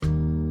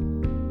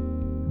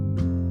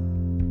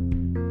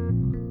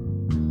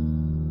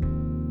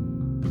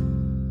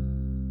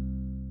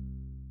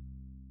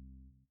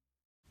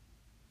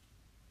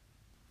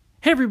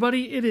Hey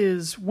everybody, it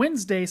is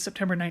Wednesday,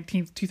 September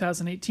 19th,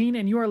 2018,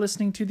 and you are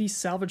listening to the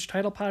Salvage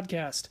Title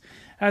Podcast.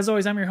 As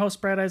always, I'm your host,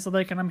 Brad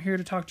Eiseldyk, and I'm here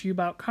to talk to you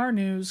about car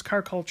news,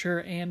 car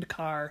culture, and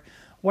car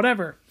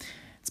whatever.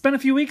 It's been a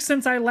few weeks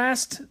since I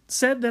last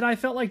said that I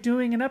felt like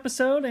doing an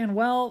episode, and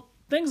well,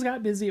 things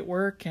got busy at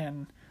work,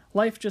 and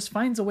life just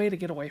finds a way to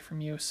get away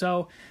from you.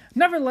 So,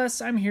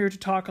 nevertheless, I'm here to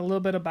talk a little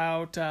bit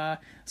about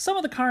some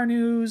of the car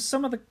news,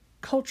 some of the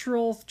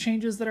cultural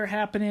changes that are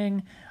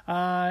happening,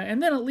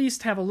 and then at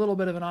least have a little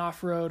bit of an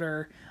off-road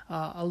or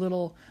a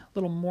little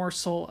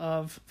morsel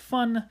of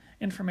fun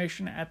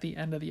information at the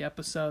end of the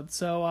episode.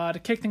 So to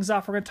kick things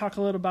off, we're going to talk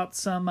a little about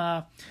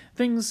some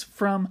things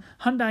from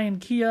Hyundai and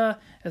Kia,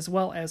 as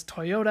well as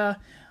Toyota.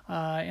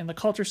 In the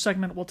culture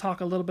segment, we'll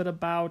talk a little bit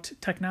about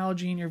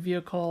technology in your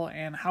vehicle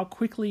and how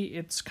quickly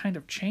it's kind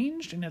of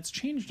changed, and it's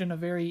changed in a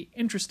very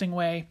interesting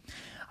way.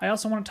 I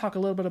also want to talk a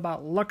little bit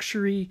about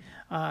luxury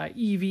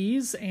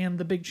EVs and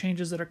the big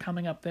changes that are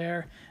coming up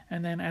there.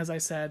 And then, as I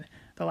said,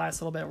 the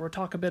last little bit, we'll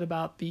talk a bit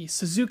about the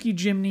Suzuki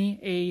Jimny,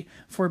 a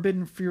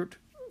forbidden fruit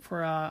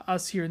for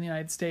us here in the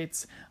United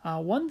States.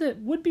 One that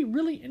would be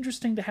really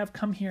interesting to have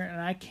come here, and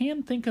I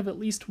can think of at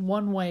least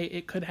one way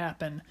it could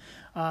happen.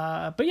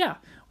 But yeah,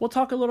 we'll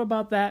talk a little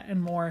about that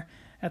and more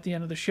at the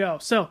end of the show.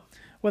 So,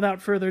 without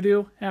further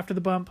ado, after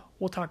the bump,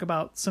 we'll talk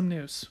about some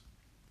news.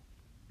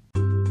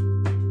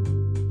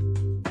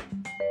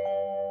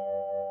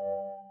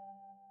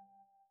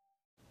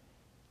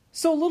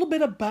 So a little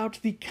bit about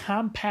the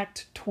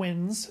compact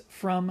twins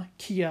from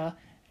Kia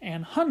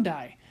and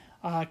Hyundai.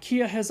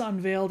 Kia has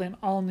unveiled an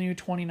all-new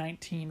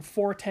 2019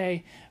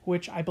 Forte,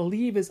 which I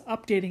believe is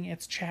updating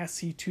its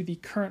chassis to the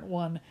current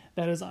one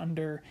that is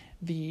under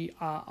the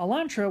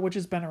Elantra, which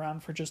has been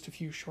around for just a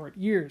few short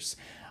years.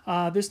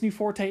 This new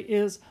Forte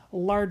is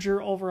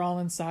larger overall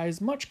in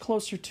size, much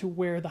closer to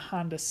where the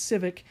Honda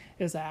Civic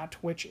is at,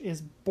 which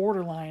is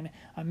borderline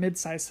a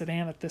mid-size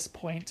sedan at this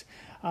point.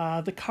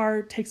 The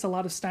car takes a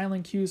lot of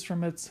styling cues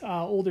from its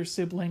older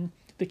sibling,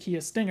 the Kia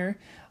Stinger.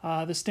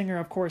 The Stinger,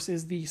 of course,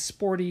 is the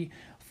sporty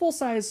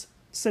full-size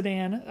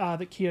sedan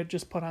that Kia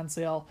just put on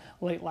sale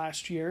late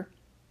last year.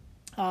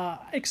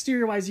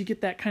 Exterior-wise, you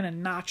get that kind of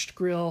notched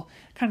grille,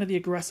 kind of the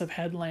aggressive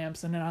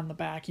headlamps, and then on the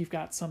back you've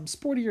got some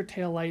sportier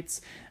taillights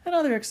and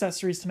other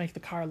accessories to make the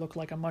car look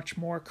like a much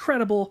more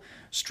credible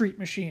street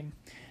machine.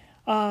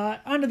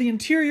 Onto the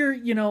interior,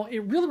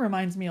 it really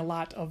reminds me a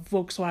lot of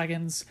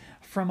Volkswagen's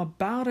from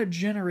about a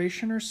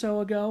generation or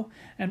so ago,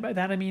 and by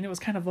that I mean it was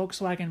kind of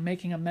Volkswagen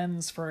making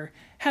amends for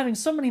having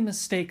so many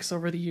mistakes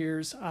over the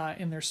years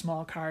in their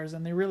small cars,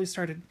 and they really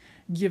started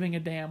giving a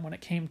damn when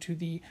it came to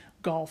the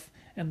Golf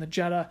and the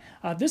Jetta.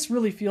 This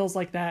really feels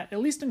like that, at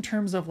least in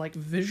terms of like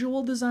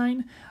visual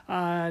design.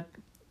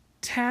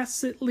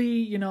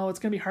 Tacitly, it's going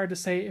to be hard to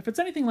say. If it's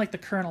anything like the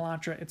current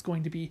Elantra, it's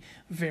going to be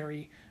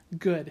very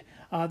good.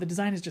 The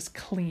design is just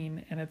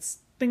clean, and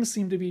things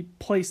seem to be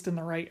placed in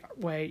the right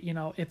way.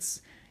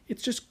 It's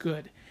just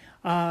good.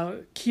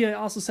 Kia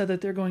also said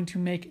that they're going to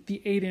make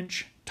the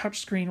 8-inch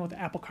touchscreen with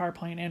Apple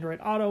CarPlay and Android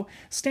Auto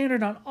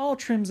standard on all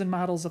trims and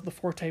models of the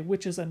Forte,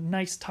 which is a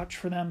nice touch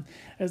for them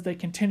as they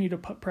continue to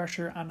put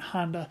pressure on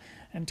Honda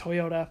and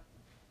Toyota.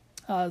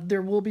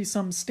 There will be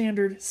some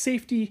standard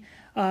safety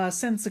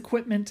sense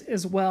equipment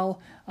as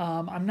well.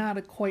 I'm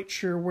not quite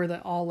sure where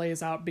that all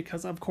lays out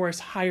because, of course,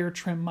 higher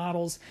trim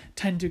models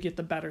tend to get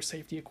the better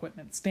safety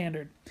equipment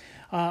standard.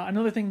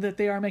 Another thing that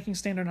they are making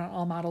standard on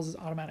all models is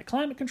automatic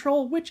climate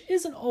control, which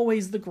isn't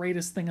always the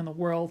greatest thing in the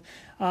world,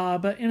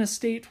 but in a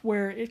state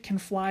where it can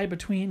fly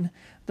between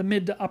the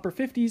mid to upper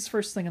 50s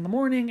first thing in the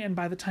morning, and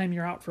by the time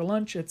you're out for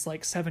lunch, it's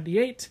like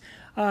 78.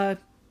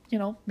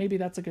 Maybe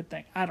that's a good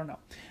thing. I don't know.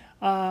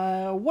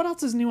 What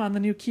else is new on the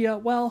new Kia?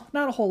 Well,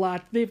 not a whole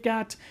lot. They've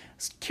got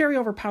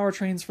carryover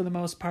powertrains for the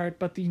most part,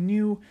 but the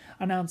new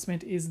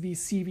announcement is the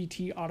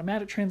CVT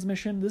automatic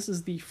transmission. This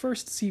is the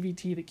first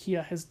CVT that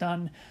Kia has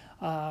done,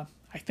 I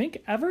think,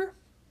 ever.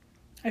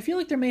 I feel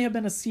like there may have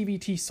been a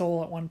CVT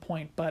Soul at one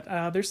point, but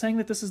they're saying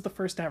that this is the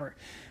first ever.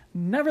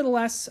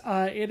 Nevertheless,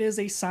 it is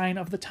a sign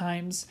of the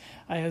times,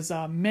 as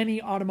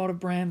many automotive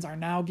brands are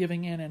now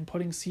giving in and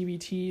putting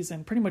CVTs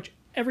in pretty much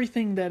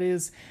everything that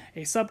is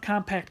a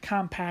subcompact,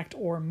 compact,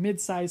 or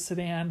mid-size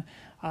sedan.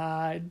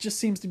 It just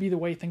seems to be the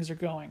way things are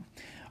going.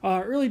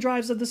 Early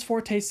drives of this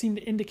Forte seem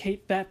to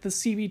indicate that the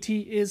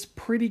CVT is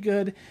pretty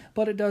good,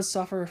 but it does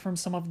suffer from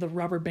some of the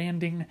rubber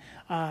banding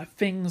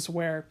things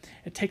where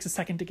it takes a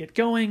second to get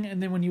going,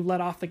 and then when you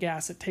let off the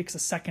gas, it takes a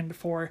second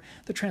for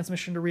the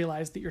transmission to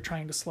realize that you're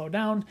trying to slow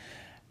down.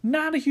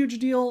 Not a huge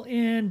deal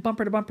in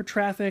bumper-to-bumper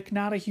traffic,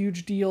 not a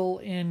huge deal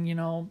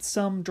in,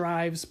 some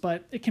drives,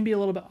 but it can be a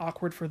little bit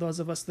awkward for those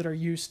of us that are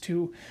used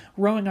to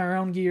rowing our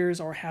own gears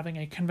or having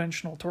a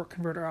conventional torque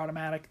converter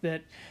automatic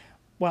that,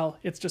 well,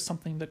 it's just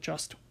something that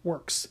just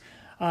works.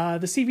 The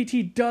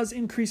CVT does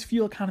increase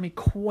fuel economy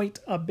quite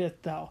a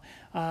bit, though.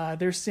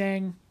 They're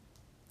saying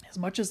as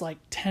much as like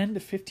 10 to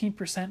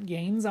 15%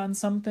 gains on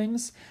some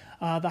things.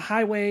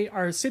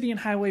 Our city and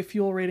highway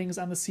fuel ratings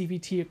on the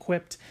CVT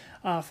equipped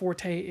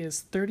Forte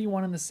is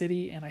 31 in the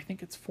city, and I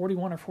think it's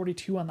 41 or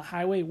 42 on the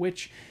highway,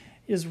 which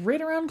is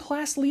right around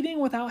class leading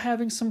without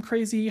having some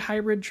crazy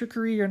hybrid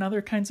trickery and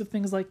other kinds of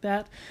things like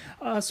that.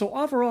 So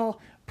overall,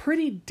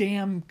 pretty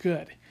damn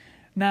good.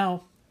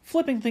 Now,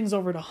 flipping things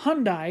over to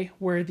Hyundai,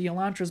 where the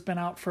Elantra's been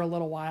out for a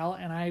little while,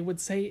 and I would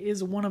say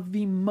is one of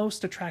the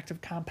most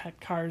attractive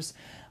compact cars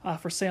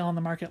for sale on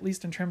the market, at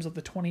least in terms of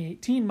the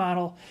 2018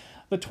 model.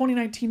 The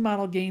 2019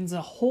 model gains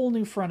a whole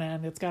new front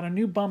end. It's got a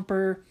new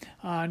bumper,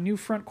 new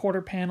front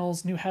quarter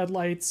panels, new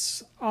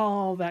headlights,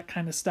 all that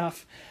kind of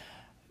stuff.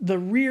 The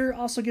rear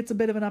also gets a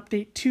bit of an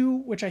update too,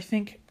 which I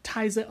think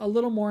ties it a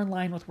little more in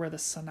line with where the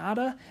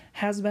Sonata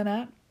has been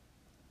at.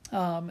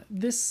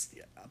 This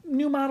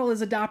new model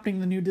is adopting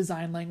the new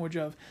design language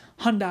of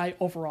Hyundai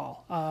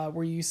overall,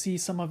 where you see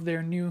some of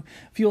their new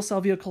fuel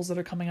cell vehicles that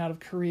are coming out of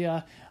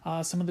Korea,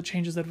 some of the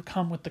changes that have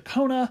come with the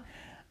Kona.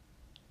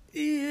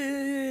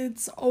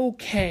 It's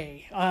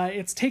okay.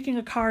 It's taking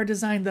a car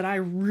design that I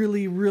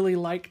really, really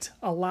liked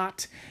a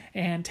lot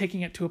and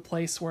taking it to a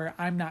place where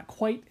I'm not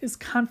quite as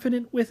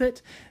confident with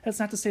it. That's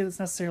not to say that's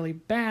necessarily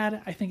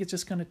bad. I think it's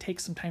just going to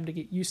take some time to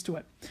get used to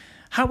it.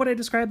 How would I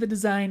describe the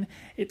design?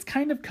 It's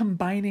kind of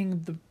combining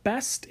the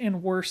best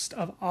and worst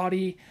of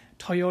Audi,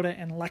 Toyota,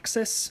 and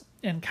Lexus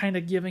and kind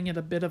of giving it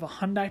a bit of a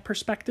Hyundai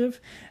perspective.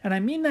 And I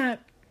mean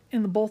that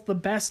in both the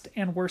best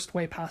and worst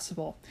way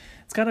possible.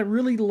 It's got a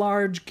really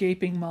large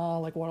gaping maw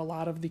like what a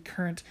lot of the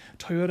current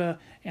Toyota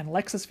and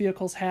Lexus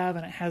vehicles have,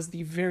 and it has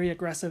the very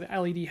aggressive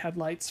LED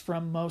headlights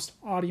from most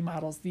Audi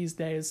models these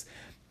days.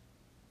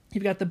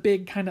 You've got the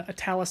big kind of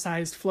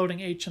italicized floating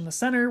H in the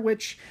center,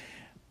 which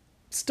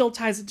still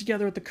ties it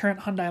together with the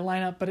current Hyundai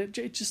lineup, but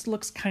it just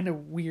looks kind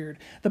of weird.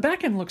 The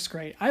back end looks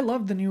great. I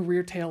love the new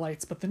rear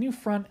taillights, but the new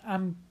front,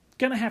 I'm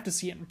gonna have to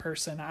see it in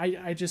person.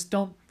 I just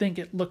don't think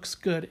it looks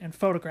good in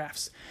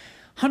photographs.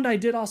 Hyundai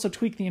did also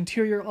tweak the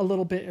interior a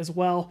little bit as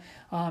well.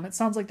 It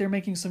sounds like they're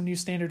making some new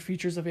standard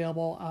features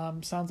available.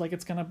 Sounds like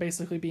it's going to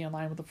basically be in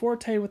line with the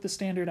Forte with the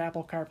standard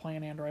Apple CarPlay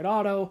and Android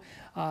Auto,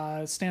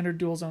 standard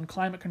dual zone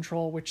climate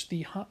control, which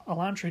the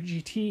Elantra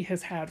GT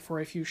has had for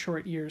a few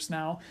short years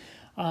now.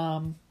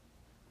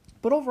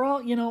 But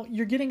overall, you know,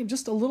 you're getting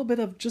just a little bit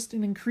of just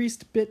an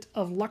increased bit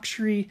of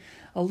luxury,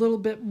 a little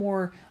bit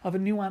more of a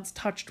nuanced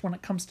touch when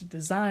it comes to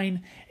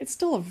design. It's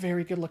still a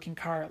very good looking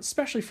car,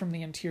 especially from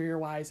the interior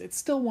wise. It's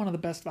still one of the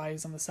best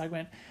values in the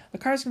segment. The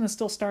car's going to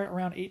still start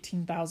around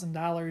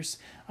 $18,000,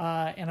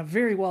 and a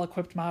very well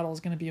equipped model is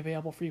going to be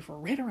available for you for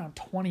right around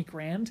 20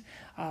 grand,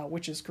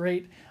 which is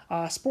great.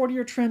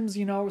 Sportier trims,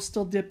 you know,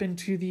 still dip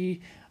into the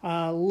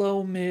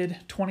low mid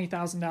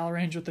 $20,000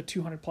 range with the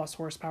 200 plus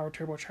horsepower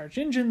turbocharged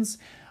engines.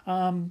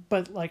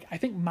 But like, I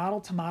think model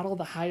to model,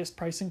 the highest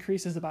price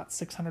increase is about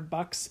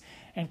 $600.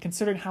 And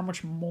considering how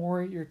much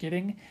more you're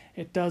getting,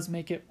 it does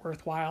make it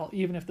worthwhile,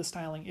 even if the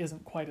styling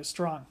isn't quite as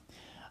strong.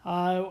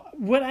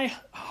 Would I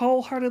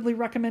wholeheartedly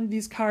recommend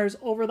these cars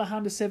over the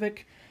Honda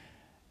Civic?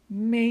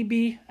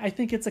 Maybe. I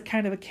think it's a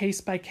kind of a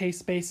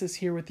case-by-case basis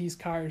here with these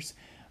cars,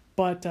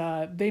 but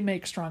they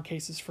make strong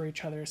cases for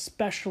each other,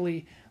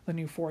 especially the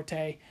new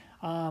Forte.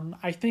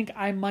 I think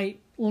I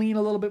might lean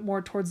a little bit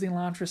more towards the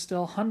Elantra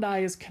still.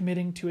 Hyundai is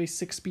committing to a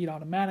 6-speed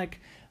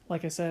automatic.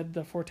 Like I said,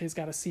 the Forte's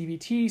got a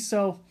CVT,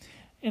 so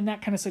in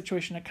that kind of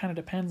situation, it kind of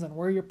depends on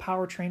where your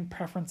powertrain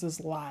preferences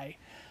lie.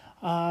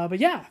 But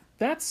yeah,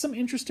 that's some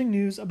interesting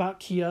news about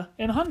Kia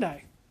and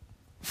Hyundai.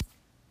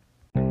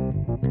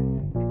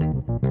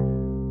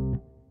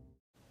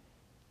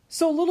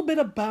 So a little bit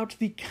about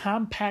the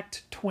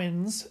compact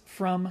twins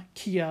from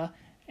Kia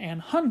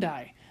and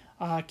Hyundai.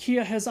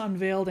 Kia has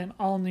unveiled an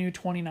all-new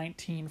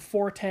 2019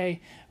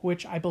 Forte,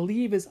 which I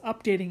believe is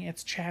updating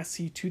its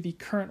chassis to the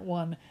current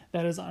one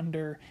that is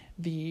under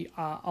the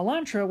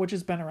Elantra, which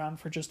has been around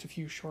for just a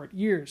few short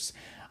years.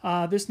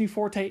 This new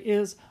Forte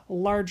is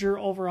larger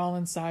overall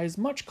in size,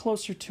 much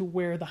closer to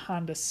where the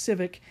Honda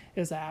Civic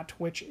is at,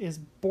 which is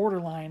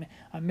borderline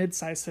a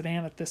mid-size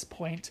sedan at this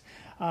point.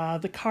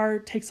 The car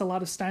takes a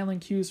lot of styling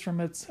cues from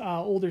its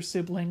older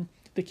sibling,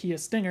 the Kia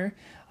Stinger.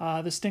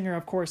 The Stinger,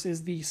 of course,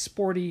 is the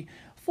sporty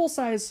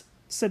full-size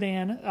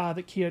sedan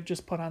that Kia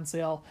just put on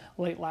sale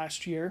late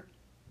last year.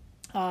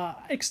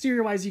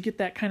 Exterior-wise, you get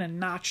that kind of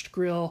notched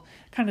grille,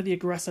 kind of the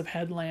aggressive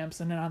headlamps,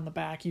 and then on the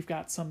back you've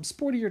got some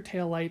sportier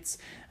taillights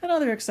and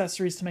other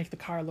accessories to make the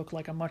car look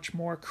like a much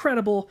more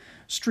credible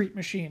street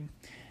machine.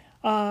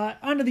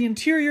 Onto the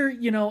interior,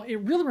 you know, it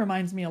really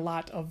reminds me a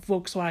lot of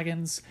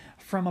Volkswagens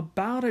from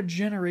about a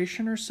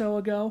generation or so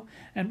ago.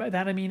 And by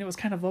that I mean it was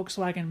kind of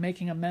Volkswagen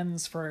making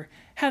amends for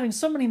having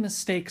so many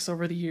mistakes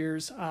over the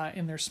years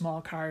in their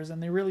small cars,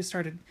 and they really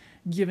started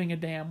giving a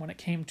damn when it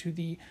came to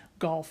the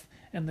Golf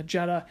and the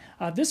Jetta.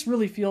 This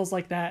really feels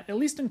like that, at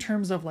least in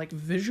terms of like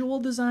visual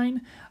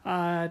design.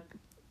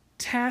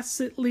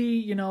 Tacitly,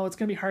 you know, it's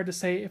going to be hard to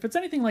say. If it's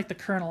anything like the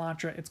current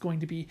Elantra, it's going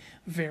to be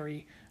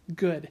very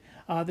good.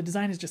 The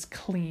design is just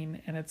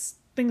clean, and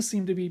things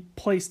seem to be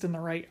placed in the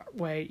right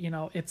way. You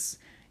know, it's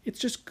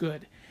just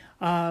good.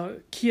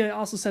 Kia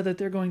also said that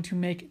they're going to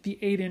make the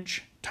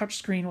 8-inch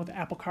touchscreen with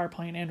Apple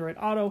CarPlay and Android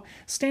Auto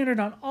standard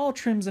on all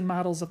trims and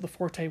models of the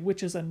Forte,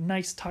 which is a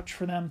nice touch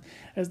for them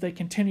as they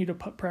continue to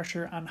put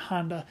pressure on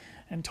Honda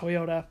and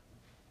Toyota.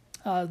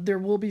 There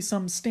will be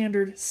some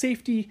standard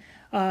safety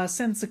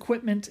sense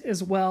equipment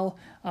as well.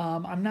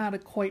 I'm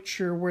not quite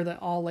sure where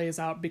that all lays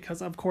out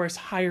because, of course,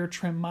 higher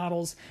trim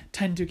models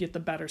tend to get the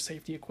better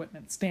safety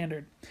equipment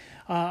standard.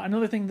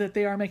 Another thing that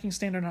they are making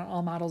standard on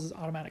all models is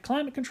automatic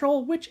climate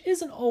control, which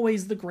isn't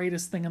always the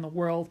greatest thing in the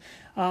world,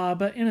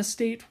 but in a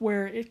state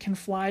where it can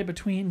fly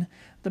between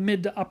the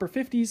mid to upper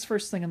 50s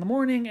first thing in the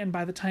morning, and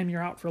by the time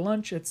you're out for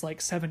lunch, it's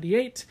like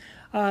 78,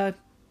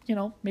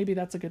 maybe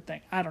that's a good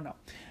thing. I don't know.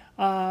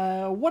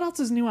 What else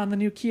is new on the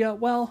new Kia?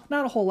 Well,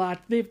 not a whole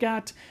lot. They've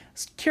got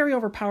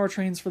carryover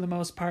powertrains for the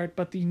most part,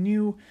 but the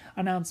new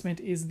announcement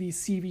is the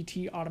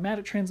CVT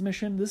automatic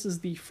transmission. This is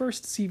the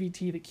first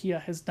CVT that Kia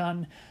has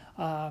done,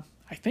 I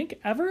think,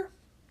 ever.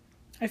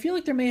 I feel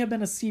like there may have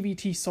been a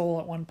CVT Soul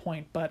at one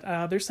point,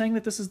 but they're saying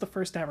that this is the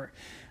first ever.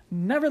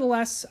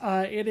 Nevertheless,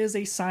 it is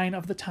a sign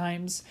of the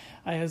times,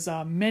 as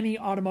many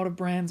automotive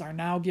brands are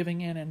now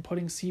giving in and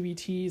putting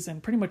CVTs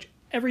and pretty much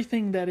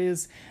everything that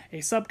is a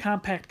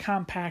subcompact,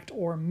 compact,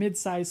 or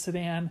mid-size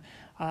sedan.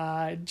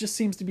 Just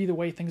seems to be the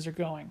way things are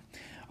going.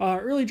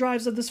 Early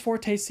drives of this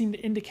Forte seem to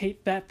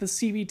indicate that the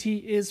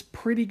CVT is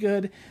pretty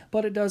good,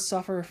 but it does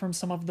suffer from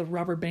some of the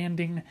rubber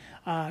banding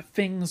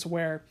things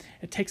where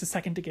it takes a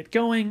second to get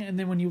going, and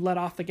then when you let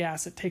off the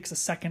gas, it takes a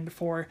second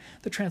for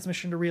the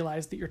transmission to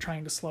realize that you're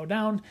trying to slow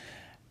down.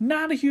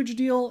 Not a huge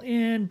deal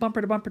in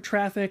bumper-to-bumper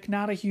traffic,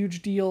 not a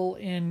huge deal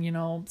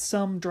in,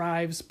 some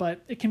drives,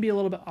 but it can be a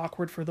little bit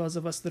awkward for those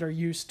of us that are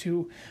used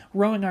to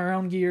rowing our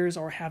own gears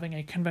or having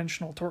a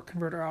conventional torque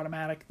converter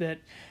automatic that,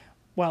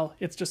 well,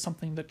 it's just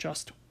something that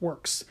just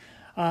works.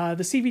 The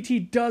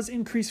CVT does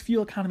increase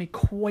fuel economy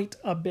quite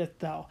a bit,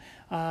 though.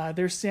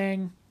 They're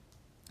saying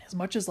as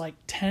much as like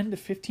 10 to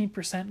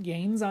 15%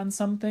 gains on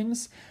some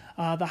things.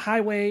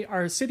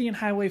 Our city and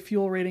highway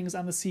fuel ratings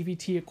on the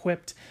CVT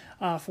equipped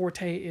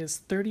Forte is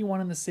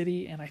 31 in the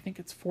city, and I think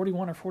it's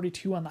 41 or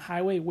 42 on the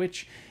highway,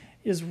 which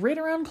is right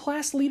around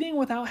class leading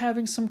without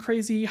having some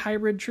crazy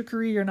hybrid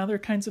trickery and other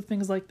kinds of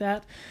things like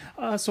that.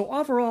 So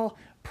overall,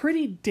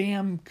 pretty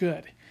damn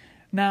good.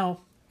 Now,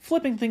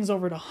 flipping things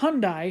over to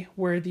Hyundai,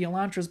 where the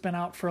Elantra's been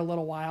out for a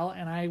little while,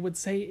 and I would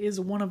say is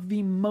one of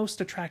the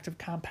most attractive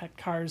compact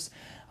cars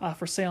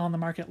for sale on the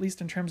market, at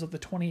least in terms of the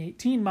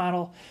 2018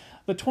 model.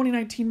 The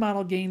 2019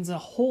 model gains a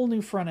whole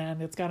new front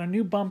end. It's got a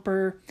new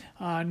bumper,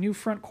 new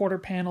front quarter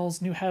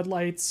panels, new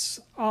headlights,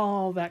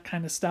 all that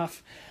kind of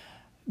stuff.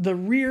 The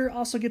rear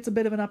also gets a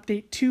bit of an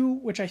update too,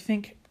 which I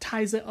think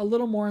ties it a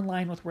little more in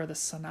line with where the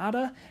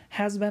Sonata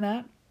has been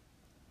at.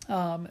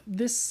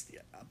 This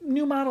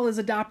new model is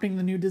adopting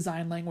the new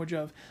design language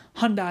of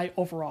Hyundai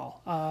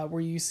overall,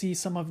 where you see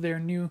some of their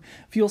new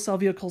fuel cell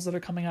vehicles that are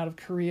coming out of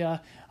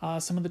Korea,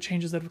 some of the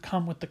changes that have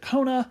come with the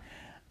Kona.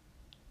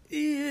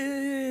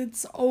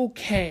 It's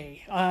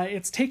okay.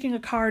 It's taking a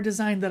car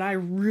design that I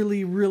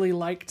really, really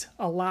liked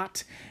a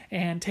lot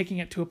and taking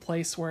it to a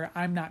place where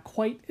I'm not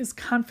quite as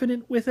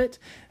confident with it.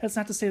 That's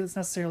not to say that's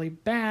necessarily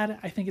bad.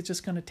 I think it's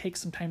just going to take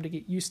some time to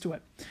get used to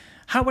it.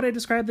 How would I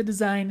describe the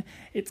design?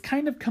 It's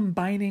kind of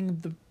combining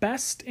the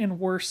best and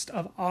worst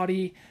of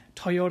Audi,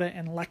 Toyota,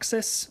 and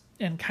Lexus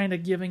and kind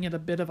of giving it a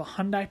bit of a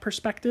Hyundai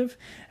perspective.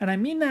 And I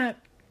mean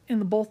that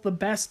in both the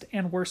best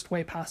and worst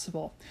way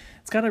possible.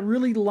 It's got a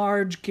really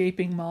large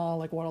gaping maw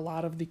like what a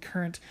lot of the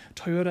current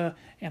Toyota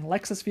and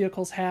Lexus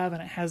vehicles have,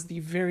 and it has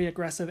the very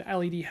aggressive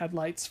LED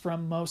headlights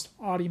from most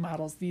Audi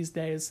models these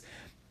days.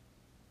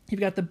 You've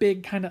got the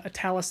big kind of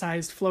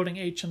italicized floating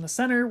H in the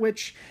center,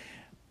 which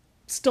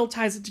still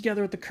ties it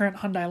together with the current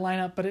Hyundai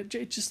lineup, but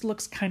it just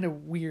looks kind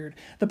of weird.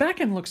 The back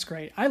end looks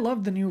great. I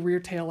love the new rear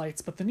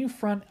taillights, but the new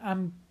front,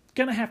 I'm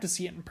gonna have to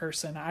see it in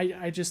person.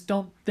 I just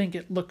don't think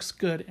it looks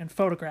good in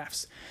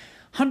photographs.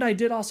 Hyundai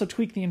did also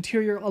tweak the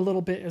interior a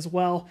little bit as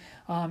well.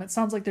 It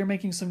sounds like they're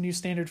making some new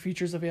standard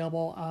features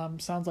available.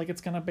 Sounds like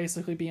it's going to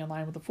basically be in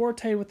line with the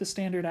Forte with the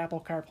standard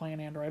Apple CarPlay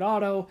and Android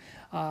Auto,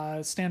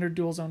 standard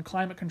dual zone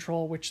climate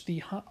control, which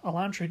the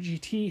Elantra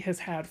GT has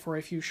had for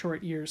a few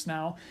short years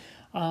now.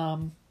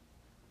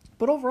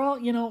 But overall,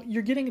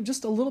 you're getting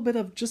just a little bit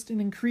of just an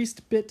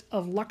increased bit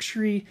of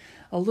luxury,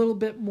 a little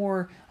bit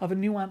more of a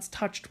nuanced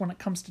touch when it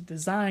comes to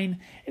design.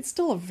 It's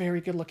still a very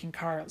good looking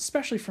car,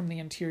 especially from the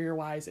interior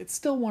wise. It's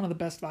still one of the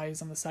best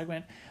values in the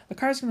segment. The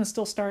car's going to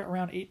still start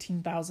around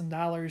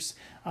 $18,000,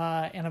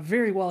 and a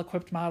very well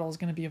equipped model is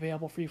going to be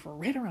available for you for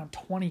right around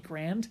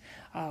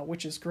 $20,000,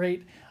 which is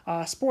great.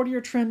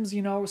 Sportier trims,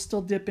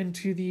 still dip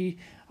into the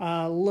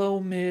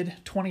low mid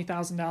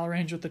 $20,000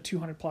 range with the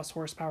 200 plus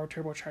horsepower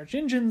turbocharged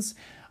engines.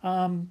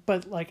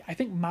 But I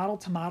think model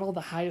to model,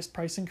 the highest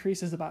price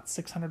increase is about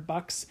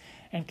 $600.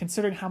 And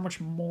considering how much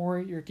more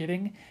you're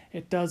getting,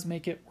 it does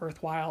make it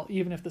worthwhile,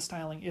 even if the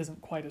styling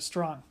isn't quite as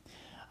strong.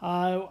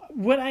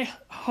 Would I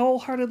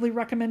wholeheartedly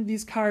recommend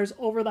these cars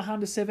over the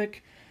Honda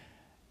Civic?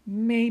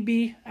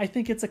 Maybe. I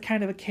think it's a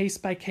kind of a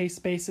case-by-case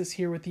basis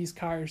here with these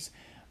cars,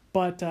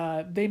 but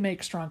they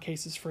make strong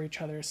cases for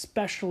each other,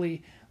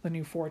 especially the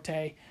new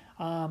Forte.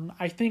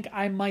 I think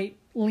I might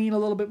lean a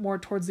little bit more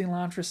towards the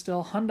Elantra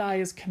still. Hyundai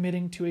is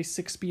committing to a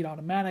 6-speed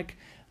automatic.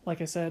 Like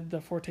I said, the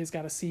Forte's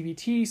got a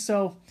CVT,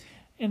 so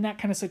in that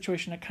kind of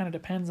situation, it kind of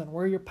depends on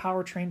where your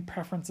powertrain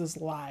preferences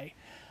lie.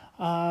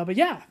 But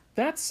yeah,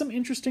 that's some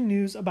interesting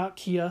news about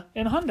Kia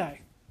and Hyundai.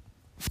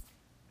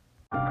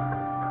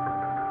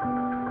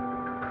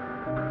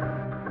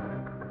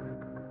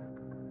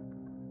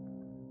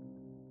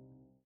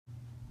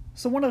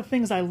 So one of the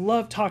things I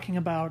love talking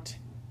about,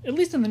 at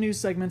least in the news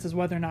segments, is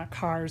whether or not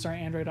cars are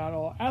Android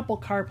Auto, Apple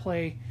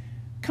CarPlay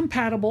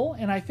compatible,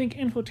 and I think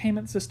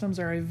infotainment systems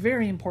are a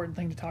very important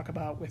thing to talk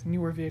about with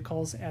newer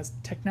vehicles as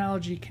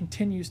technology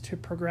continues to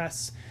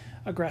progress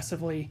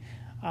aggressively.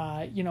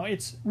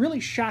 It's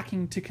really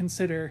shocking to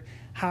consider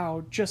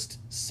how just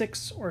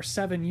 6 or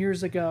 7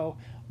 years ago,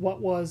 what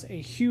was a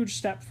huge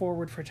step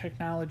forward for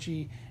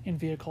technology in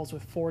vehicles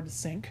with Ford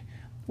Sync,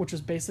 which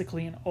was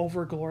basically an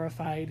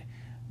over-glorified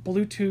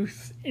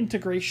Bluetooth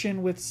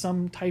integration with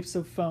some types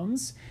of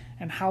phones,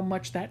 and how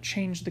much that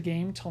changed the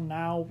game till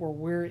now, where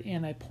we're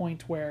in a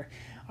point where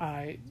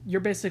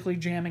you're basically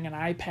jamming an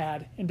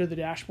iPad into the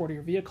dashboard of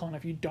your vehicle, and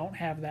if you don't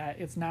have that,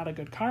 it's not a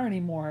good car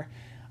anymore.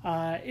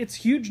 It's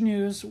huge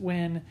news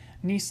when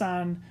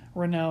Nissan,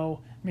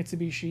 Renault,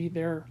 Mitsubishi,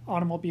 their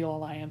automobile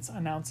alliance,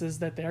 announces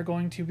that they're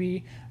going to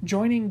be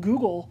joining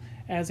Google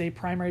as a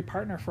primary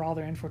partner for all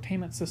their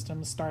infotainment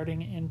systems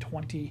starting in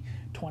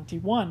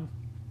 2021.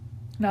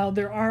 Now,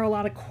 there are a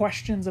lot of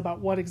questions about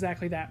what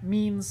exactly that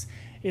means.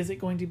 Is it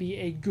going to be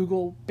a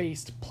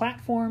Google-based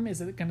platform?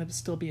 Is it going to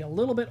still be a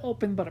little bit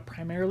open, but it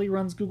primarily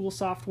runs Google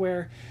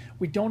software?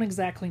 We don't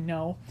exactly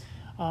know.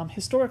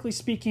 Historically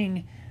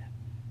speaking,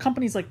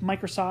 companies like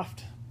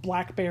Microsoft,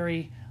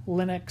 BlackBerry,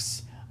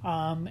 Linux,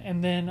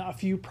 and then a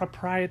few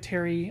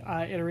proprietary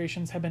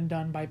iterations have been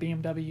done by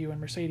BMW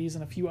and Mercedes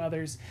and a few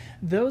others.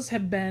 Those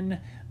have been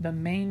the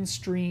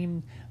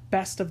mainstream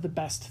best of the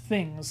best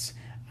things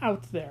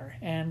out there.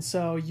 And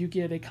so you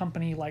get a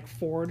company like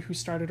Ford, who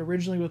started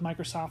originally with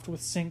Microsoft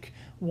with Sync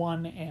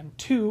 1 and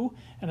 2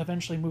 and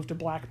eventually moved to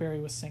BlackBerry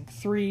with Sync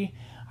 3.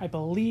 I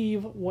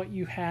believe what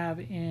you have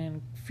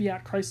in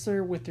Fiat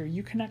Chrysler with their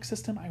Uconnect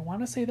system, I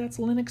want to say that's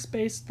Linux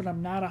based, but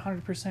I'm not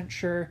 100%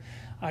 sure.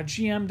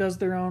 GM does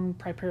their own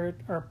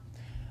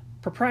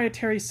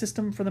proprietary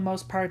system for the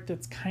most part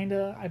that's kind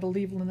of, I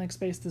believe, Linux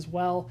based as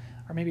well,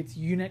 or maybe it's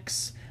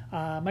Unix.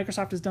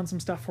 Microsoft has done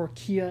some stuff for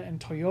Kia and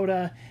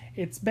Toyota.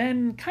 It's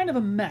been kind of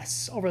a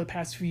mess over the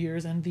past few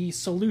years, and the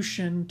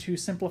solution to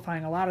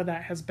simplifying a lot of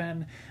that has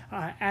been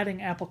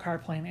adding Apple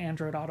CarPlay and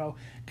Android Auto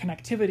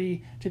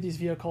connectivity to these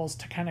vehicles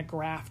to kind of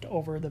graft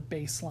over the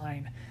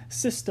baseline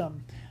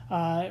system.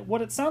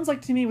 What it sounds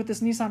like to me with this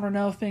Nissan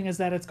Renault thing is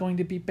that it's going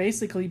to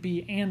basically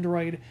be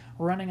Android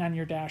running on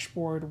your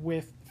dashboard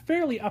with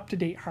fairly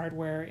up-to-date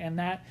hardware, and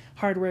that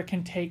hardware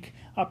can take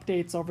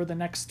updates over the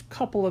next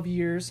couple of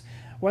years.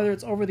 Whether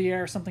it's over the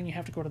air or something you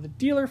have to go to the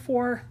dealer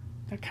for,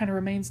 that kind of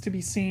remains to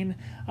be seen.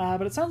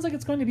 But it sounds like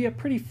it's going to be a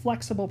pretty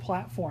flexible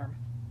platform.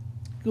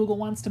 Google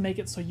wants to make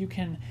it so you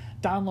can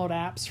download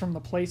apps from the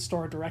Play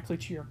Store directly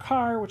to your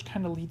car, which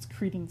kind of leads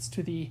credence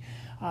to the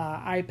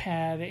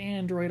iPad,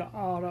 Android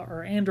Auto,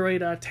 or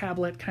Android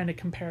tablet kind of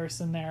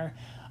comparison there.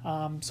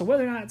 So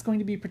whether or not it's going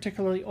to be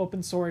particularly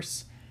open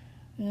source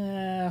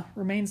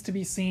remains to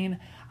be seen.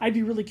 I'd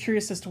be really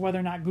curious as to whether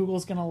or not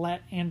Google's going to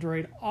let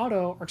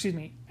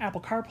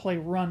Apple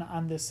CarPlay run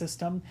on this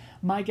system.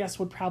 My guess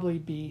would probably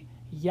be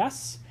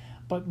yes,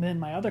 but then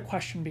my other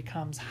question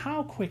becomes,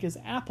 how quick is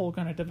Apple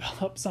going to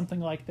develop something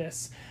like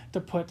this to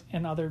put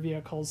in other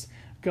vehicles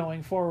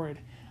going forward?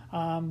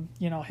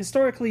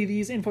 Historically,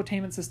 these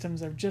infotainment systems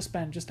have just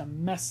been a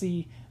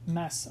messy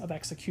mess of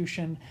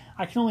execution.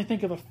 I can only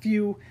think of a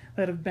few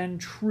that have been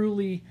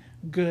truly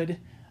good.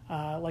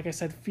 Like I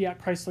said,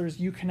 Fiat Chrysler's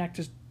Uconnect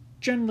is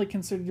generally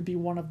considered to be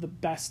one of the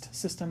best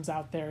systems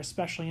out there,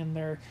 especially in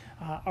their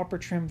upper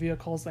trim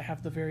vehicles that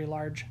have the very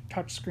large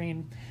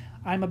touchscreen.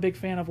 I'm a big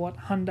fan of what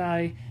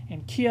Hyundai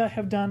and Kia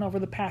have done over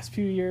the past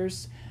few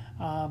years.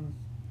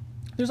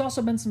 There's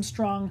also been some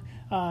strong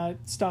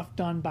stuff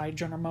done by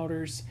General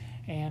Motors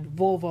and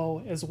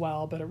Volvo as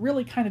well, but it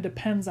really kind of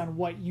depends on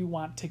what you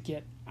want to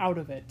get out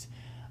of it.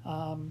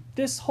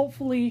 This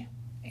hopefully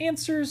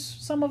answers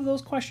some of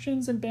those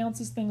questions and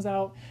balances things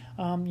out.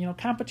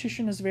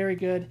 Competition is very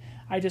good.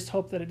 I just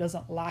hope that it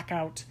doesn't lock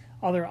out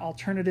other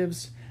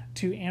alternatives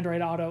to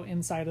Android Auto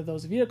inside of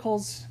those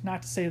vehicles.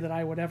 Not to say that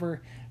I would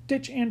ever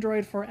ditch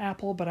Android for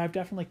Apple, but I've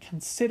definitely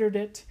considered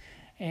it.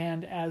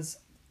 And as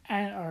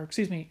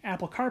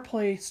Apple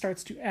CarPlay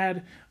starts to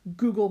add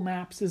Google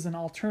Maps as an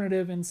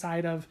alternative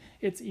inside of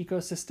its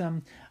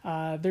ecosystem,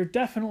 there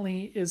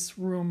definitely is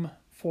room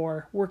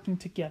for working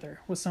together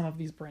with some of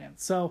these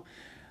brands. So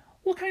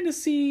we'll kind of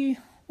see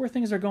where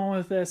things are going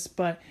with this,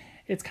 but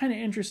it's kind of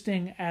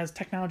interesting as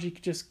technology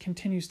just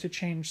continues to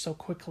change so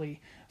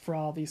quickly for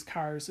all these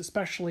cars,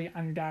 especially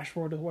on your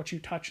dashboard with what you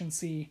touch and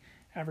see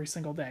every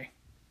single day.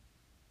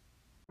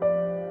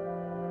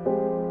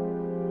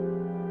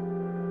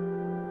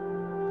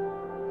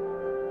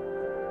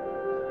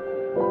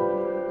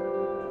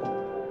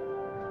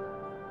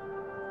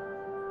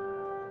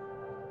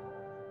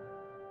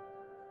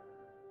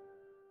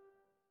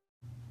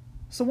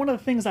 So one of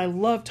the things I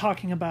love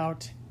talking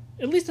about,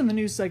 at least in the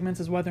news segments,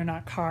 is whether or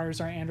not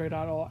cars are Android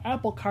Auto,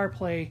 Apple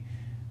CarPlay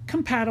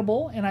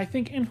compatible. And I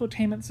think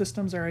infotainment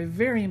systems are a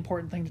very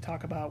important thing to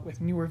talk about with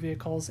newer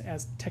vehicles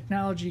as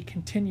technology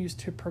continues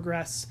to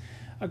progress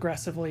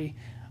aggressively.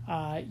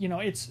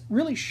 It's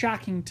really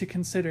shocking to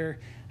consider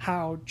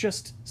how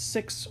just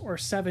 6 or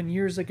 7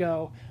 years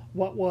ago,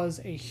 what was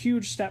a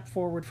huge step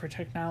forward for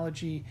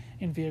technology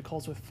in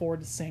vehicles with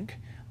Ford Sync,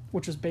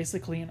 which was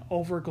basically an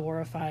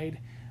over-glorified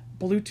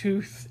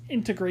Bluetooth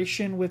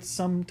integration with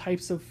some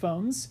types of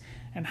phones,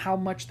 and how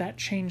much that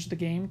changed the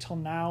game till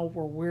now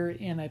where we're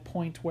in a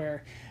point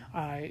where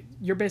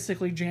you're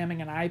basically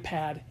jamming an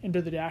iPad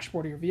into the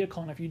dashboard of your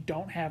vehicle, and if you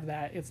don't have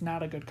that, it's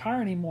not a good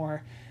car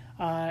anymore.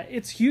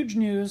 It's huge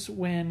news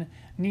when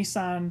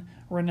Nissan,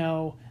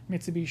 Renault,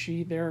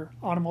 Mitsubishi, their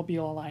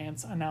automobile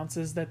alliance,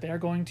 announces that they're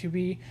going to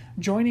be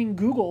joining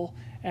Google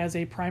as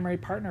a primary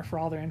partner for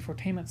all their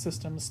infotainment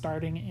systems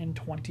starting in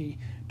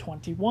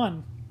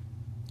 2021.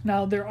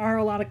 Now, there are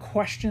a lot of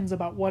questions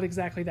about what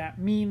exactly that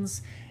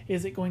means.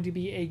 Is it going to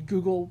be a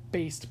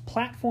Google-based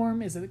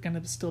platform? Is it going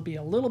to still be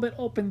a little bit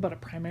open, but it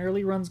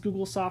primarily runs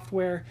Google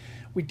software?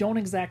 We don't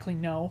exactly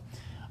know.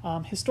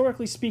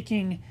 Historically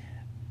speaking,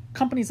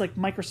 companies like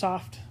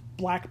Microsoft,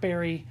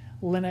 BlackBerry,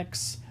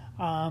 Linux,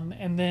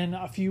 and then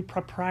a few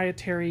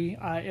proprietary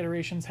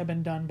iterations have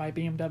been done by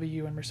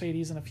BMW and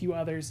Mercedes and a few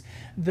others.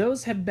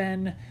 Those have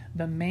been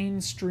the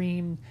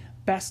mainstream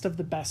best of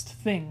the best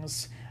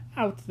things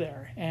out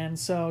there. And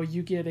so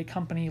you get a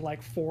company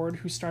like Ford,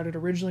 who started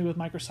originally with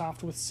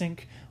Microsoft with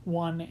Sync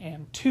 1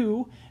 and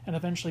 2 and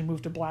eventually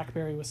moved to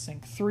BlackBerry with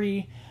Sync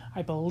 3.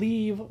 I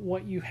believe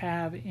what you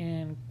have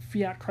in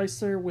Fiat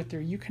Chrysler with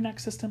their Uconnect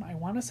system, I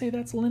want to say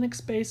that's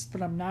Linux based,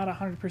 but I'm not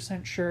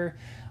 100% sure.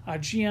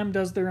 GM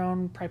does their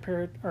own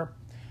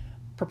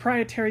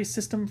proprietary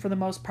system for the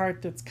most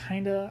part that's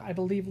kind of, I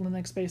believe,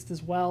 Linux based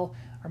as well,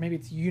 or maybe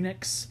it's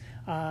Unix.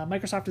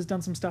 Microsoft has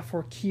done some stuff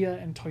for Kia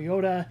and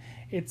Toyota.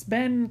 It's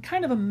been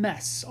kind of a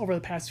mess over the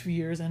past few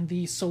years, and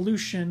the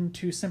solution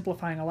to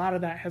simplifying a lot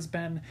of that has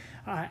been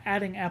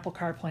adding Apple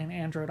CarPlay and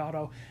Android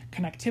Auto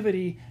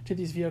connectivity to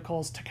these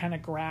vehicles to kind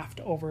of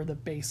graft over the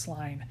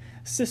baseline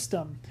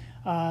system.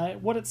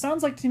 What it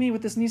sounds like to me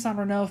with this Nissan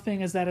Renault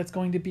thing is that it's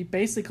going to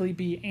basically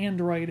be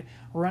Android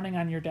running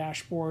on your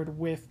dashboard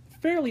with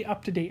fairly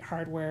up-to-date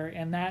hardware,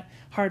 and that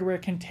hardware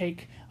can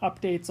take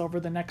updates over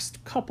the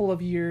next couple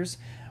of years.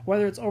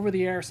 Whether it's over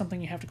the air or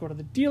something you have to go to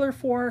the dealer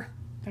for,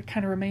 that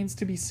kind of remains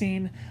to be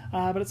seen.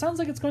 But it sounds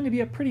like it's going to be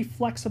a pretty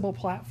flexible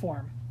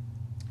platform.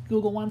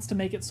 Google wants to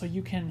make it so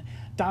you can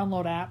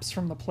download apps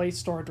from the Play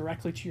Store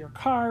directly to your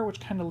car,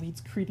 which kind of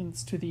leads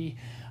credence to the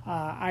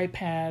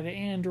iPad,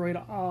 Android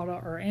Auto,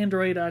 or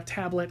Android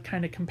tablet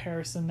kind of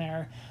comparison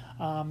there.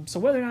 So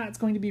whether or not it's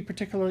going to be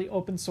particularly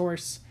open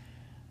source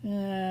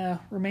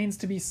remains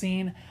to be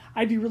seen.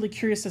 I'd be really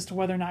curious as to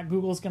whether or not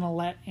Google's going to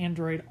let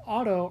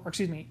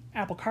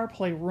Apple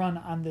CarPlay run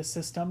on this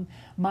system.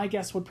 My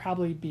guess would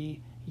probably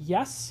be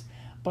yes,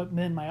 but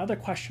then my other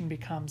question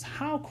becomes,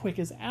 how quick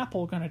is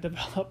Apple going to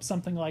develop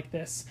something like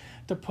this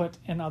to put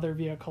in other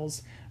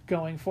vehicles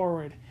going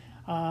forward?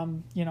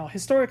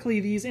 Historically,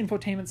 these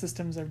infotainment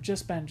systems have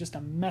just been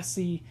a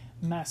messy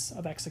mess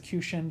of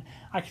execution.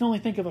 I can only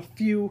think of a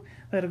few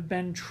that have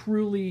been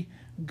truly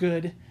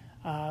good.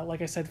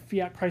 Like I said,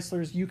 Fiat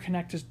Chrysler's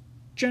Uconnect is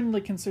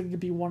generally considered to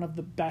be one of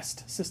the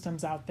best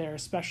systems out there,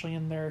 especially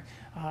in their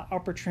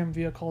upper trim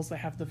vehicles that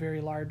have the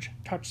very large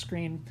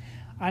touchscreen.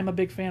 I'm a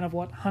big fan of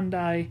what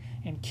Hyundai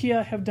and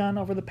Kia have done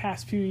over the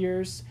past few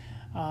years.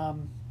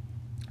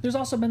 There's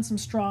also been some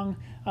strong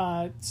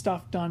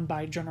stuff done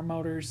by General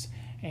Motors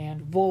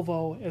and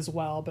Volvo as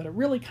well, but it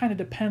really kind of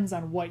depends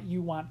on what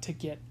you want to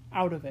get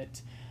out of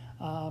it.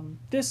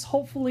 This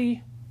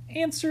hopefully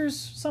answers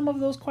some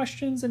of those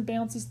questions and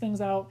balances things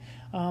out.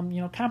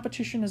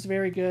 Competition is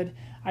very good.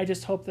 I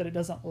just hope that it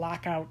doesn't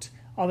lock out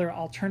other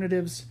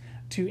alternatives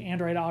to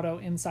Android Auto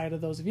inside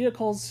of those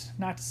vehicles.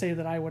 Not to say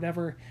that I would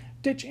ever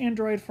ditch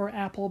Android for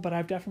Apple, but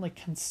I've definitely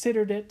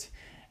considered it.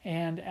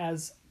 And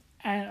as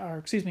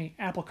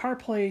Apple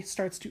CarPlay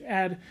starts to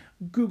add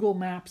Google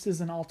Maps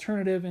as an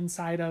alternative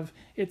inside of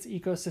its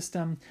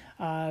ecosystem,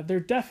 there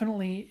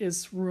definitely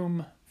is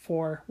room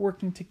for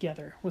working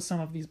together with some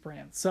of these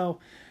brands. So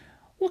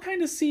we'll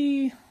kind of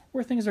see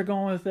where things are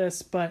going with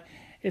this, but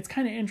it's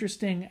kind of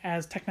interesting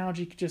as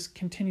technology just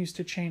continues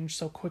to change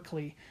so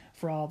quickly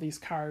for all these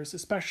cars,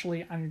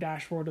 especially on your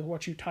dashboard of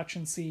what you touch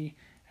and see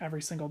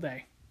every single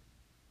day.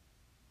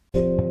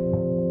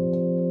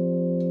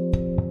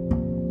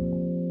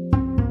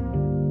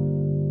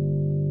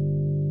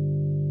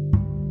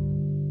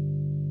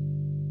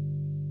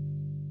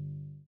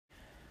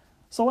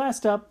 So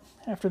last up,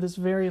 after this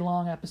very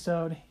long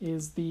episode,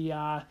 is the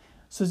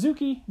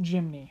Suzuki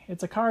Jimny.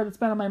 It's a car that's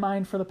been on my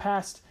mind for the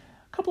past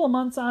couple of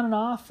months on and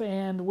off,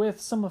 and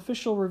with some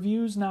official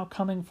reviews now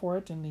coming for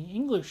it in the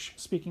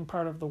English-speaking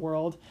part of the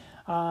world,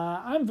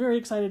 I'm very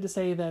excited to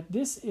say that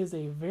this is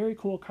a very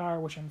cool car,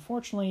 which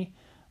unfortunately,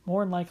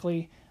 more than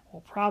likely,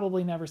 we'll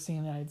probably never see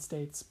in the United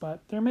States,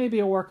 but there may be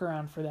a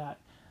workaround for that.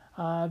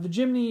 The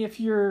Jimny, if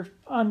you're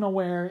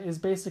unaware, is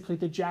basically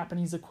the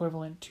Japanese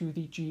equivalent to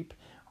the Jeep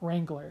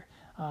Wrangler.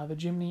 The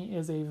Jimny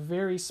is a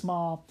very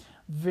small,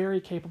 very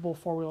capable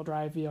four-wheel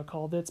drive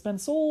vehicle that's been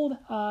sold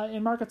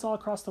in markets all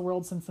across the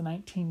world since the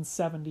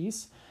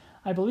 1970s.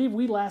 I believe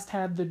we last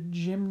had the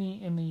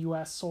Jimny in the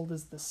U.S. sold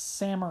as the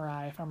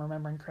Samurai, if I'm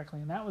remembering correctly,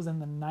 and that was in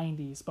the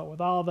 90s. But with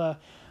all the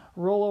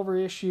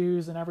rollover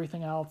issues and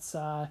everything else,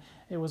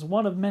 it was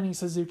one of many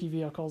Suzuki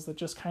vehicles that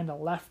just kind of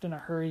left in a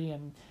hurry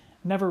and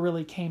never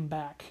really came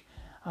back.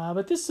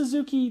 But this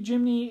Suzuki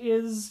Jimny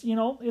is,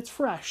 it's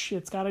fresh.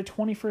 It's got a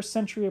 21st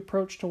century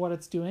approach to what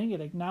it's doing.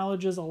 It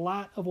acknowledges a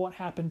lot of what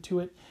happened to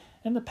it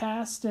in the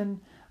past and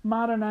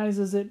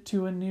modernizes it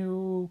to a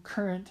new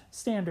current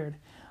standard.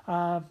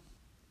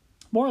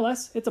 More or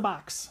less, it's a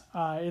box.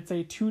 It's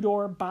a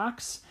two-door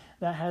box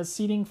that has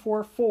seating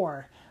for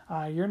four.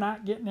 You're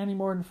not getting any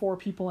more than four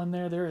people in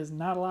there. There is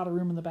not a lot of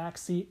room in the back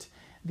seat.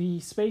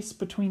 The space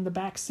between the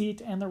back seat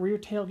and the rear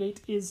tailgate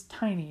is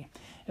tiny.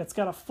 It's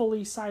got a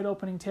fully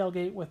side-opening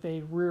tailgate with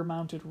a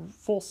rear-mounted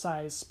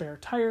full-size spare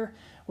tire,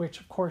 which,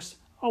 of course,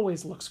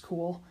 always looks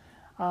cool.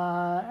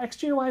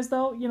 Exterior-wise,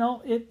 though,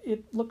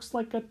 it looks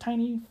like a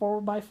tiny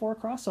 4x4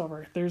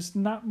 crossover. There's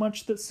not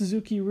much that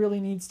Suzuki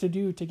really needs to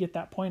do to get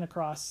that point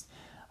across.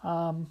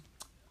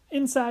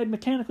 Inside,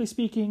 mechanically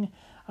speaking,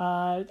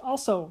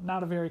 also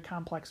not a very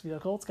complex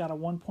vehicle. It's got a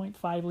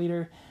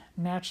 1.5-liter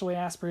naturally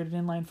aspirated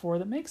inline-4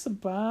 that makes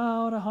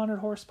about 100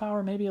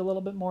 horsepower, maybe a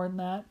little bit more than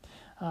that.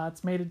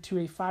 It's mated to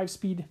a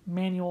 5-speed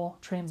manual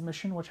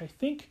transmission, which I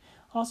think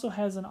also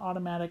has an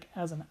automatic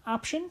as an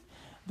option.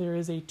 There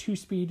is a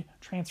 2-speed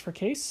transfer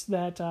case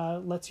that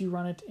lets you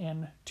run it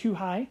in 2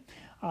 high,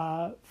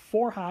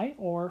 4 high,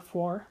 or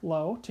 4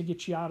 low to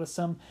get you out of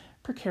some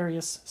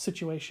precarious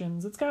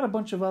situations. It's got a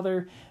bunch of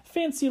other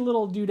fancy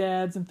little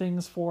doodads and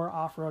things for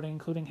off-roading,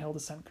 including hill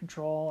descent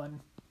control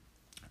and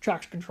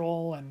traction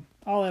control and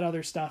all that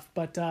other stuff.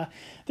 But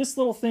this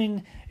little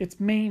thing, its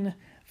main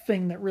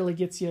thing that really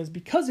gets you is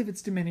because of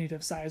its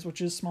diminutive size,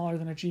 which is smaller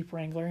than a Jeep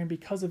Wrangler, and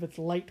because of its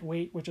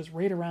lightweight, which is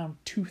right around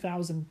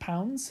 2,000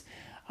 pounds,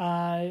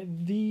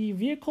 the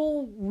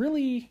vehicle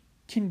really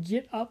can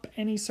get up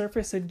any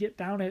surface and get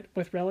down it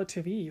with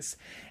relative ease.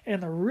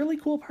 And the really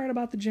cool part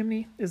about the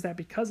Jimny is that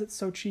because it's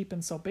so cheap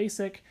and so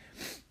basic,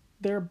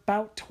 they're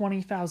about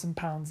 20,000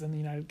 pounds in the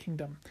United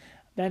Kingdom.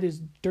 That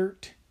is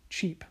dirt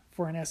cheap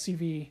for an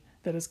SUV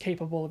that is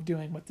capable of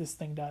doing what this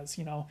thing does.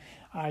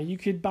 You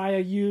could buy a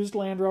used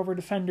Land Rover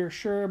Defender,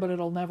 sure, but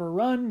it'll never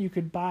run. You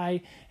could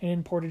buy an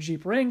imported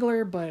Jeep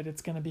Wrangler, but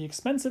it's going to be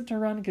expensive to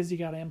run because you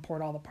got to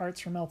import all the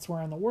parts from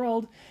elsewhere in the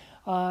world.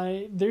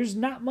 There's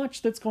not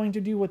much that's going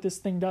to do what this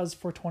thing does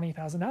for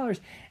 $20,000.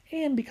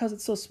 And because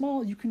it's so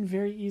small, you can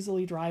very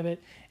easily drive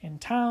it in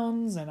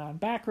towns and on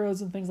back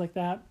roads and things like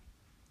that.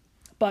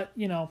 But,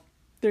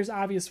 there's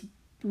obvious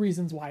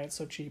reasons why it's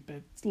so cheap.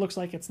 It looks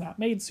like it's not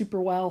made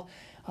super well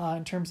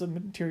in terms of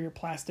interior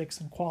plastics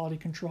and quality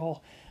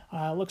control.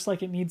 It looks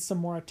like it needs some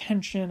more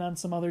attention on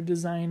some other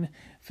design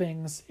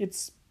things.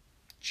 It's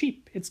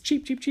cheap. It's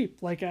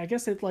cheap. Like, I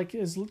guess it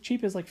is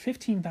cheap as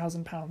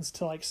 15,000 pounds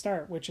to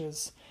start, which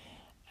is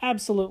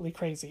absolutely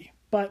crazy.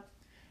 But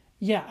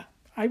yeah,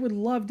 I would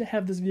love to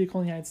have this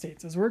vehicle in the United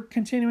States. As we're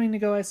continuing to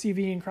go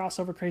SUV and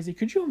crossover crazy,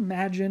 could you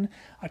imagine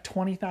a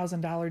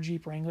 $20,000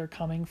 Jeep Wrangler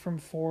coming from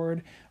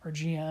Ford or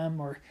GM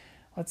or,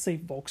 let's say,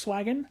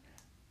 Volkswagen?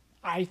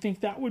 I think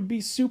that would be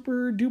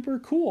super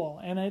duper cool.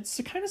 And it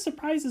kind of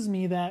surprises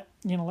me that,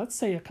 let's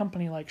say a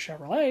company like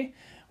Chevrolet,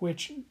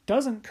 which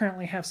doesn't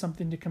currently have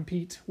something to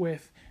compete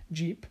with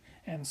Jeep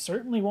and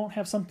certainly won't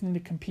have something to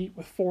compete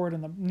with Ford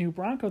and the new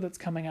Bronco that's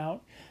coming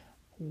out,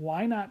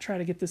 why not try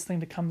to get this thing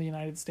to come to the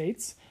United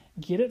States,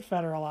 get it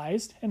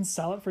federalized, and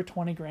sell it for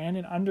 $20,000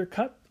 and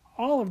undercut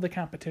all of the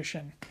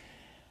competition?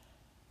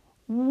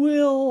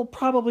 We'll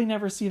probably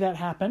never see that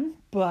happen,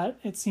 but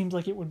it seems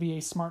like it would be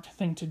a smart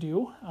thing to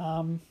do.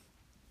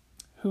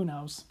 Who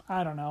knows?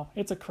 I don't know.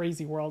 It's a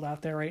crazy world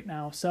out there right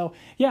now. So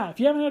yeah, if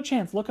you haven't had a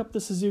chance, look up the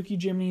Suzuki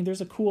Jimny. There's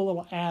a cool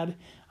little ad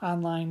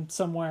online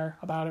somewhere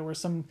about it where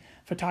some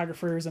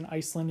photographer is in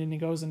Iceland and he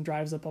goes and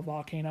drives up a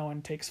volcano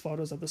and takes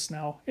photos of the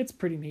snow. It's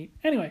pretty neat.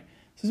 Anyway,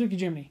 Suzuki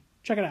Jimny.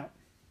 Check it out.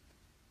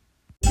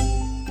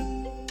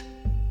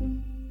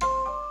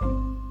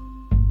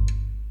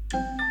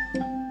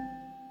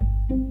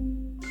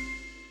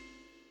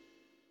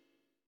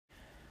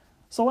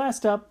 So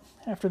last up,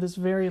 after this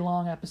very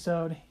long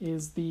episode,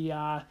 is the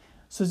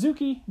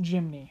Suzuki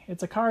Jimny.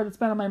 It's a car that's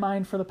been on my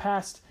mind for the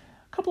past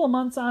couple of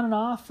months on and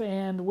off,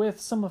 and with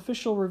some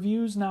official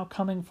reviews now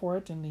coming for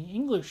it in the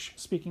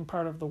English-speaking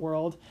part of the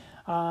world,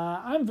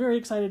 I'm very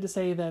excited to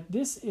say that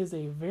this is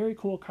a very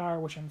cool car,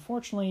 which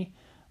unfortunately,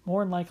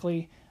 more than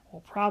likely,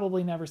 we'll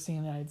probably never see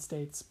in the United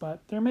States,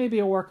 but there may be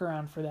a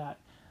workaround for that.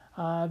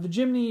 The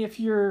Jimny, if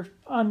you're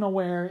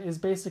unaware, is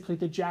basically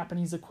the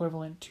Japanese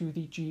equivalent to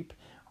the Jeep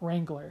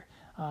Wrangler.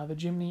 The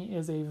Jimny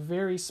is a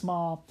very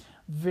small,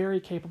 very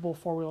capable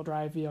four-wheel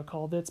drive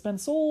vehicle that's been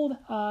sold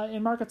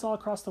in markets all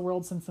across the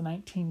world since the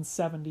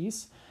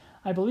 1970s.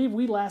 I believe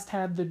we last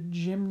had the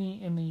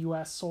Jimny in the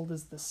U.S. sold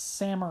as the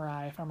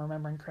Samurai, if I'm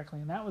remembering correctly,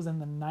 and that was in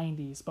the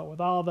 90s. But with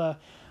all the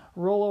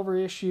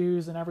rollover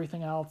issues and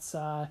everything else,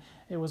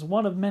 it was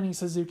one of many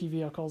Suzuki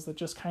vehicles that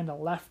just kind of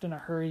left in a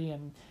hurry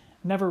and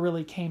never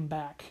really came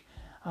back.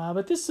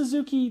 But this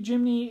Suzuki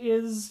Jimny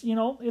is,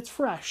 it's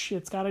fresh.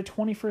 It's got a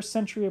 21st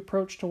century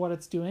approach to what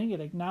it's doing.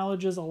 It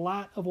acknowledges a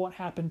lot of what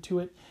happened to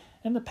it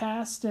in the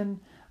past and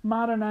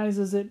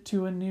modernizes it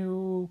to a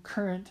new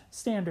current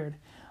standard.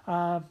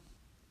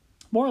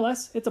 More or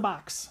less, it's a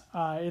box.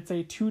 It's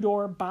a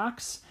 2-door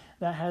box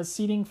that has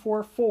seating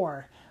for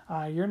 4.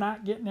 You're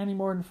not getting any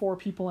more than 4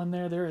 people in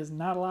there. There is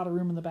not a lot of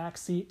room in the back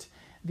seat.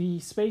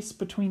 The space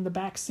between the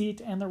back seat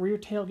and the rear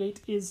tailgate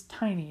is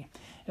tiny.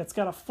 It's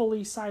got a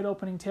fully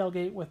side-opening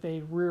tailgate with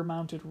a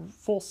rear-mounted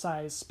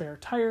full-size spare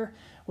tire,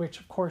 which,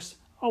 of course,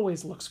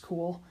 always looks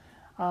cool.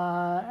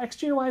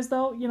 Exterior-wise,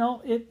 though,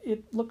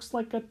 it looks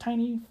like a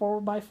tiny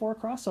 4x4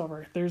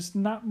 crossover. There's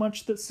not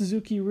much that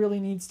Suzuki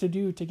really needs to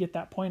do to get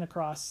that point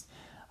across.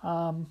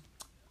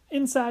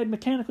 Inside,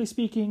 mechanically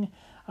speaking,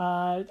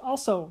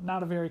 also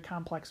not a very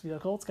complex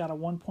vehicle. It's got a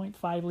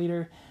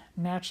 1.5-liter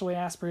naturally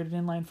aspirated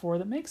inline-4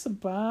 that makes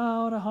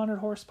about 100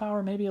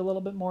 horsepower, maybe a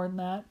little bit more than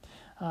that.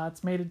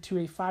 It's mated to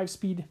a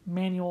 5-speed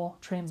manual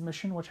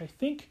transmission, which I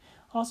think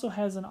also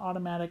has an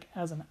automatic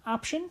as an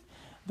option.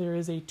 There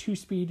is a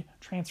 2-speed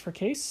transfer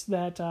case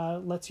that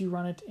lets you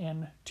run it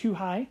in 2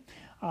 high,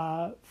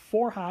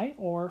 4 high,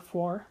 or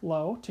 4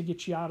 low to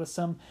get you out of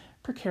some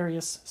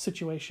precarious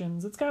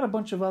situations. It's got a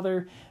bunch of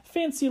other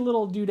fancy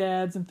little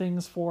doodads and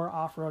things for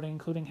off-roading,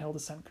 including hill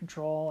descent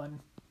control and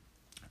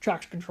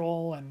traction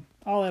control and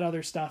all that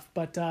other stuff.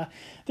 But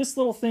this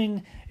little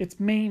thing, its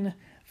main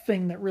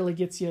thing that really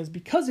gets you is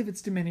because of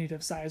its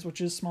diminutive size,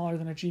 which is smaller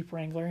than a Jeep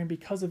Wrangler, and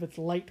because of its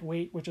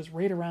lightweight, which is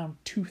right around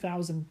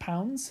 2,000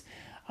 pounds,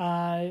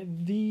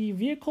 the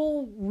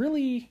vehicle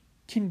really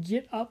can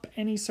get up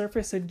any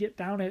surface and get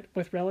down it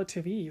with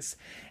relative ease.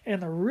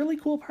 And the really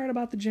cool part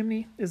about the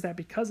Jimny is that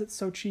because it's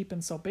so cheap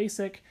and so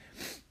basic,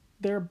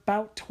 they're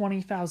about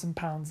 20,000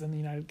 pounds in the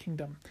United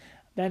Kingdom.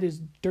 That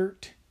is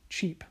dirt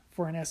cheap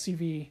for an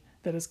SUV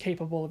that is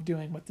capable of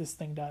doing what this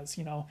thing does.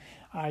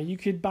 You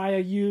could buy a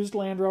used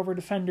Land Rover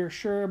Defender,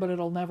 sure, but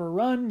it'll never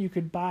run. You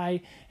could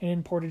buy an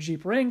imported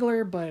Jeep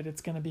Wrangler, but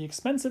it's going to be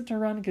expensive to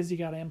run because you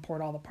got to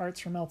import all the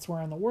parts from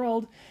elsewhere in the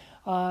world.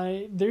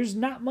 There's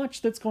not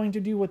much that's going to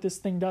do what this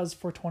thing does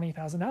for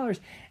 $20,000.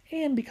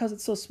 And because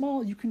it's so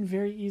small, you can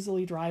very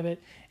easily drive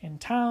it in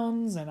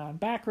towns and on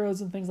back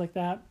roads and things like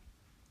that.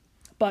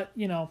 But,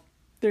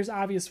 there's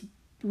obvious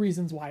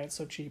reasons why it's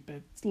so cheap.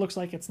 It looks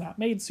like it's not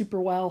made super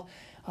well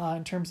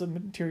in terms of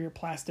interior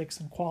plastics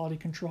and quality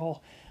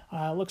control.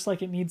 Looks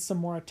like it needs some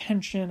more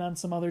attention on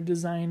some other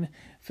design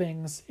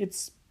things.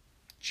 It's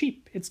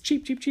cheap. It's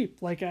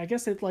cheap. Like, I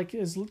guess it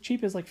is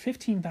cheap as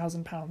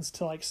 15,000 pounds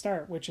to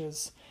start, which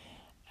is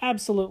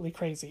absolutely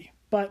crazy.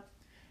 But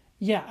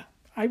yeah,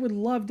 I would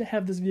love to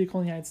have this vehicle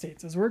in the United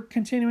States. As we're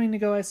continuing to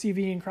go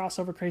SUV and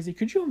crossover crazy,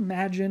 could you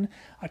imagine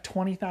a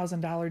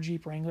 $20,000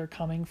 Jeep Wrangler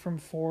coming from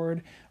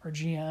Ford or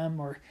GM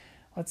or,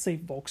 let's say,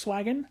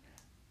 Volkswagen?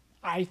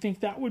 I think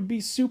that would be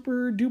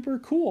super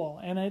duper cool.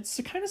 And it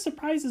kind of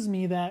surprises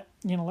me that,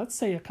 let's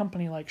say a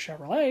company like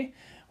Chevrolet,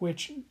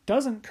 which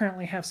doesn't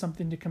currently have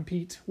something to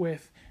compete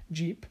with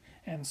Jeep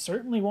and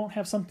certainly won't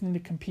have something to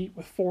compete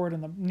with Ford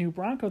and the new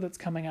Bronco that's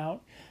coming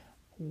out,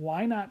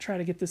 why not try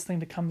to get this thing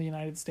to come to the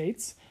United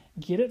States,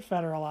 get it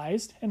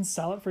federalized, and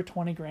sell it for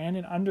 $20,000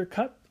 and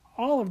undercut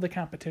all of the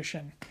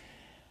competition?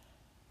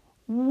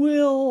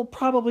 We'll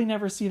probably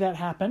never see that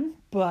happen,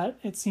 but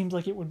it seems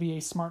like it would be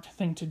a smart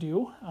thing to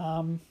do.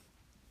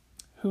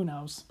 Who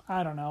knows?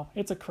 I don't know.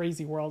 It's a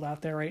crazy world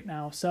out there right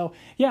now. So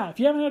yeah, if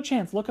you haven't had a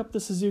chance, look up the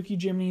Suzuki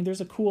Jimny. There's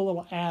a cool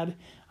little ad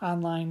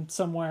online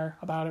somewhere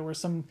about it where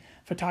some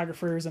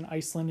photographer is in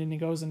Iceland and he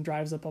goes and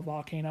drives up a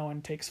volcano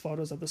and takes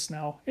photos of the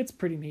snow. It's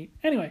pretty neat.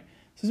 Anyway,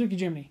 Suzuki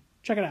Jimny.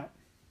 Check it out.